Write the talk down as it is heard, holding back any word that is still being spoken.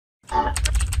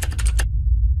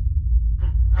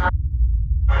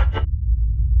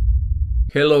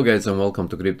Hello guys and welcome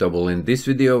to Cryptable. In this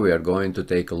video we are going to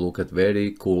take a look at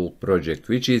very cool project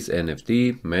which is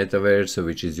NFT Metaverse,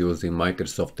 which is using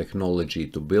Microsoft technology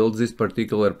to build this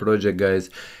particular project, guys,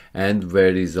 and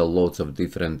there is a lots of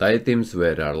different items,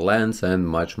 there are lands and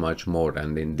much more.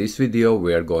 And in this video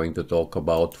we are going to talk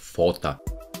about Fota.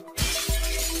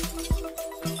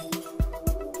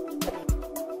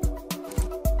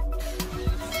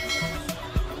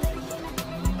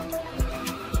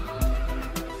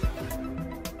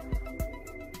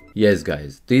 Yes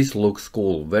guys, this looks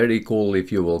cool, very cool.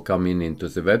 If you will come into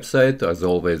the website, as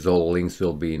always all links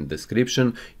will be in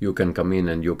description. You can come in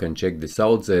and you can check this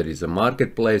out. There is a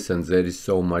marketplace and there is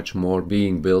so much more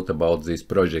being built about this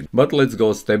project. But let's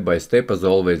go step by step, as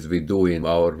always we do in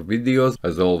our videos.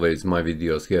 As always, my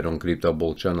videos here on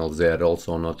Cryptable channel, they are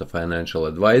also not a financial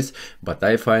advice, but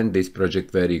I find this project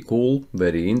very cool,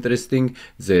 very interesting.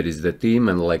 There is the team,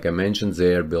 and like I mentioned,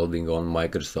 they are building on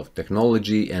Microsoft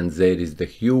technology, and there is the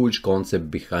huge concept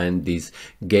behind this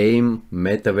game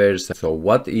Metaverse. So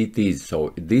what it is,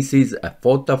 so this is a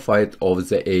Fota fight of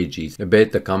the ages, a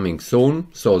beta coming soon.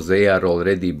 So they are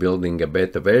already building a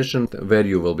beta version where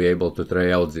you will be able to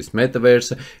try out this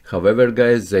Metaverse. However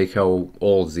guys, they have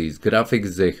all these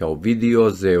graphics, they have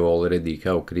videos, they already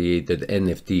have created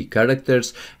NFT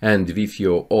characters, and if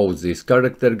you own this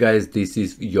character, guys, this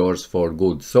is yours for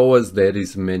good. So as there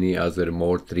is many other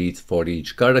more treats for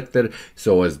each character,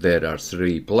 so as there are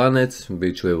 3 planets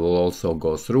which we will also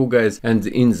go through, guys, and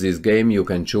in this game you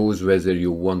can choose whether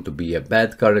you want to be a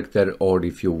bad character or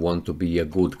if you want to be a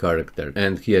good character.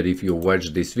 And here, if you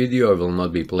watch this video, I will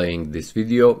not be playing this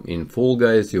video in full,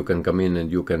 guys. You can come in and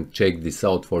you can check this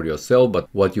out for yourself, but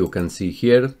what you can see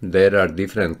here, there are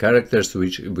different characters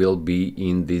which will be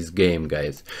in this game,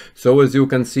 guys. So as you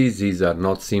can see, these are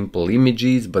not simple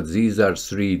images, but these are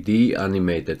 3D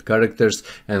animated characters,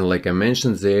 and like I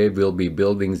mentioned, they will be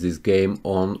building this game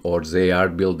on, or they are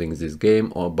building this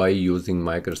game by using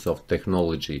Microsoft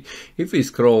technology. If we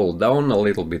scroll down a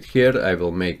little bit here, I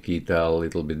will make it a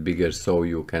little bit bigger so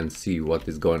you can see what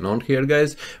is going on here,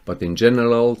 guys. But in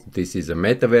general, this is a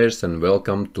metaverse, and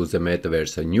welcome to the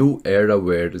metaverse, a new era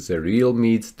where the real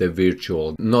meets the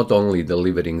virtual. Not only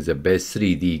delivering the best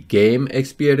 3D game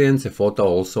experience, Fota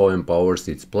also empowers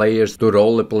its players to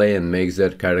roleplay and make their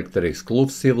character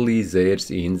exclusively theirs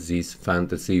in this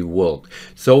fantasy world.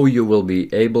 So you will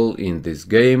be able in this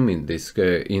game, in this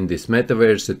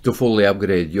metaverse, to fully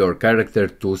upgrade your character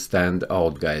to stand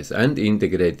out, guys. And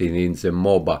integrated in the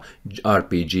MOBA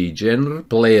RPG genre,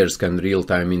 players can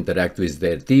real-time interact with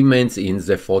their teammates in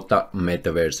the Fota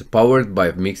metaverse, powered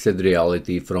by mixed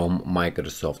reality from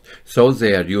Microsoft. So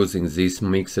they are using this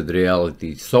mixed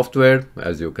reality software,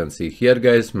 as you can see here,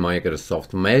 guys,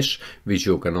 Microsoft Mesh, which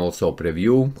you can also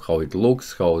preview how it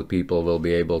looks, how people will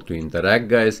be able to interact,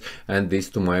 guys. And this,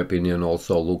 to my opinion,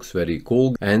 also looks very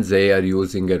cool, and they are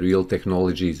using a real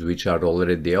technologies which are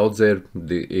already out there,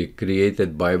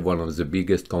 created by one of the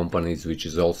biggest companies, which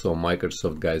is also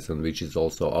Microsoft, guys, and which is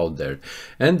also out there.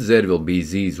 And there will be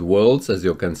these worlds, as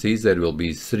you can see, there will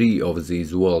be 3 of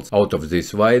these worlds. Out of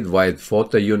this wide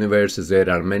Fota universe, there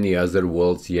are many other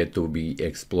worlds yet to be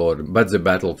explored, but the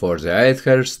battle for the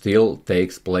Aether still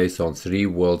takes place on 3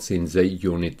 worlds in the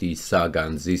Unity saga,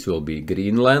 and this will be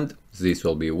Greenland, this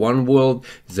will be one world,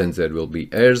 then there will be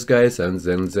Earth, guys, and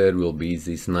then there will be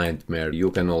this Nightmare.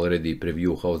 You can already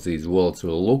preview how these worlds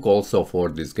will look also for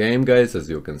this game, guys. As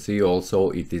you can see, also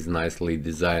it is nicely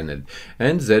designed.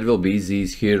 And there will be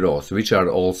these heroes which are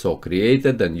also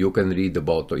created, and you can read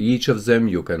about each of them.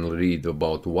 You can read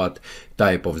about what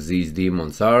type of these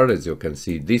demons are. As you can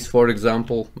see, this, for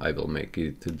example, I will make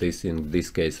it this in this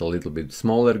case a little bit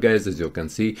smaller, guys. As you can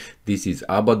see, this is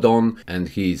Abaddon, and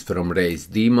he is from race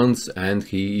demons, and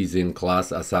he is in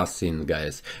class assassin,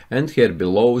 guys. And here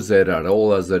below there are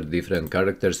all other different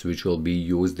characters which will be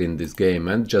used in this game,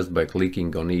 and just by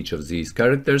clicking on each of these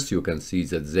characters you can see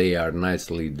that they are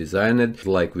nicely designed.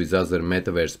 Like with other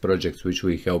metaverse projects which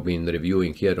we have been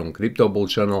reviewing here on Cryptable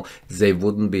channel, they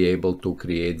wouldn't be able to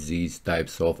create these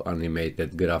types of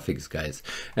animated graphics, guys.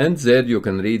 And there you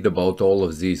can read about all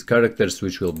of these characters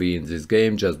which will be in this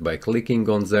game just by clicking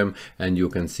on them, and you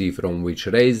can see from which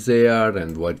race they are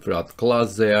and what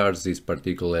class they are. This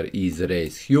particular is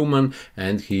race human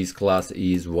and his class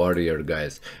is warrior,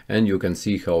 guys. And you can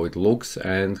see how it looks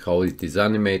and how it is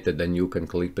animated, and you can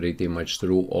click pretty much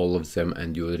through all of them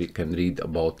and you can read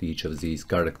about each of these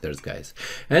characters, guys.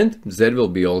 And there will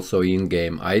be also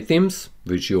in-game items.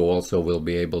 which you also will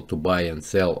be able to buy and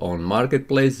sell on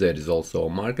marketplace. There is also a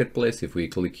marketplace. If we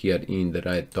click here in the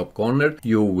right top corner,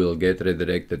 you will get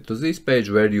redirected to this page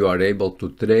where you are able to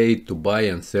trade, to buy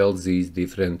and sell these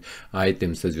different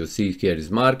items. As you see, here is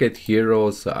market,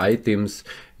 heroes, items.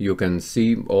 You can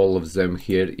see all of them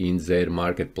here in their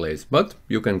marketplace, but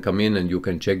you can come in and you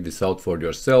can check this out for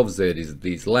yourselves. There is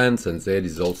these lands and there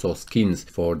is also skins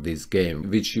for this game,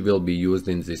 which will be used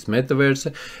in this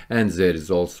metaverse. And there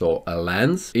is also a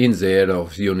lands. In the era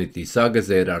of Unity Saga,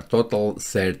 there are total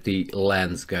 30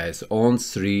 lands, guys, on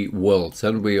 3 worlds.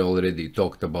 And we already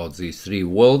talked about these 3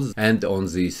 worlds. And on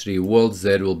these 3 worlds,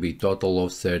 there will be total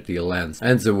of 30 lands.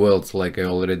 And the worlds, like I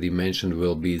already mentioned,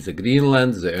 will be the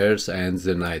Greenland, the Earth, and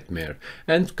the Nightmare.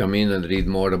 And come in and read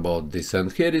more about this.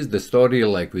 And here is the story.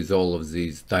 Like with all of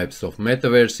these types of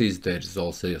metaverses, there is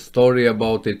also a story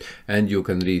about it, and you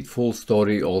can read full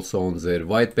story also on their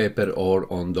white paper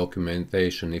or on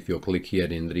documentation. If you click here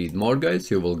in read more,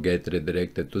 guys, you will get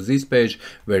redirected to this page,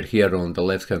 where here on the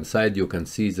left hand side you can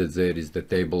see that there is the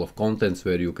table of contents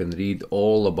where you can read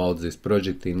all about this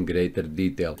project in greater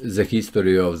detail, the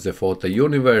history of the Fota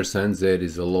universe, and there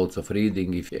is a lots of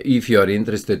reading if you are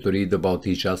interested to read about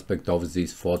each aspect of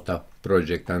this Fota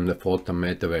project and the Fota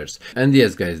Metaverse. And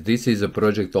yes, guys, this is a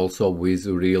project also with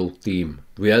real team.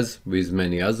 As with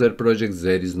many other projects,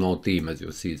 there is no team. As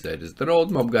you see, there is the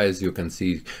roadmap, guys. You can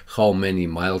see how many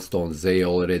milestones they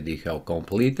already have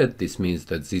completed. This means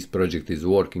that this project is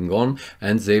working on,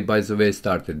 and they, by the way,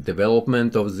 started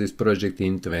development of this project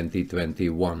in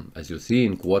 2021, as you see,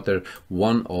 in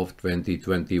Q1 of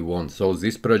 2021. So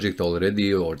this project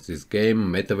already, or this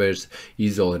game Metaverse,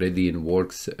 is already in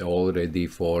works already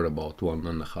for about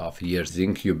 1.5 years. The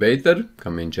incubator,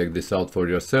 come and check this out for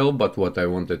yourself. But what I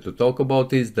wanted to talk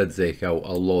about is that they have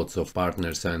a lots of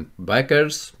partners and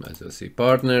backers. As you see,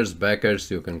 partners,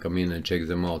 backers, you can come in and check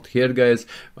them out here, guys.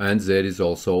 And there is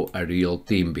also a real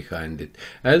team behind it,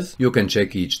 as you can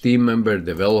check each team member,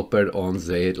 developer on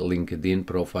their LinkedIn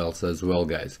profiles as well,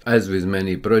 guys. As with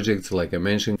many projects, like I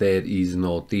mentioned, there is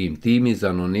no team. Team is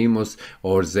anonymous,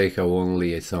 or they have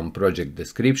only some project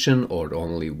description, or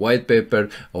only white paper,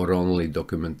 or only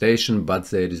documentation, but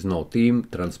there is no team,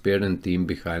 transparent team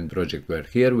behind project. Where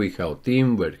here we have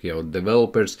team, where we have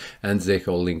developers, and they have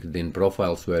LinkedIn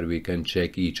profiles where we can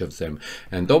check each of them.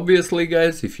 And obviously,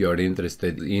 guys, if you are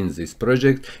interested in this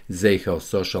project, they have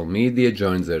social media.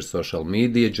 Join their social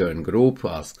media, join group,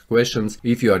 ask questions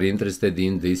if you are interested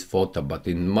in this Fota. But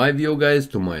in my view, guys,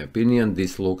 to my opinion,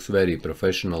 this looks very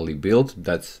professionally built.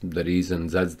 That's the reason,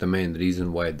 that's the main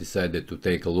reason why I decided to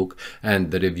take a look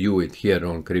and review it here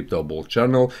on Crypto Bull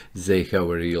channel. They have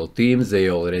a real team. They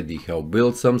already have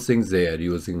built something. They are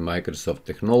using Microsoft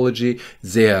technology.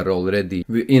 They are already,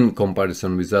 in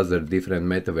comparison with other different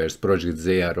metaverse projects,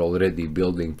 they are already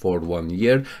building for 1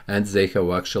 year, and they have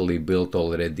actually built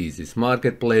already this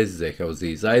marketplace. They have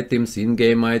these items,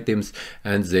 in-game items,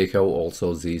 and they have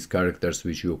also these characters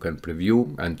which you can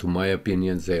preview, and to my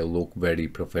opinion, they look very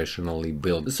professionally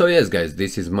built. So yes, guys,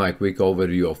 this is my quick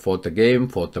overview of Fota game,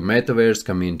 Fota Metaverse.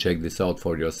 Come in, check this out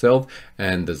for yourself.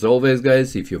 And as always,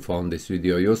 guys, if you found this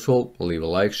video useful, leave a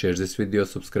like, share this video,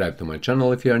 subscribe to my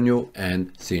channel if you are new,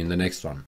 and see you in the next one.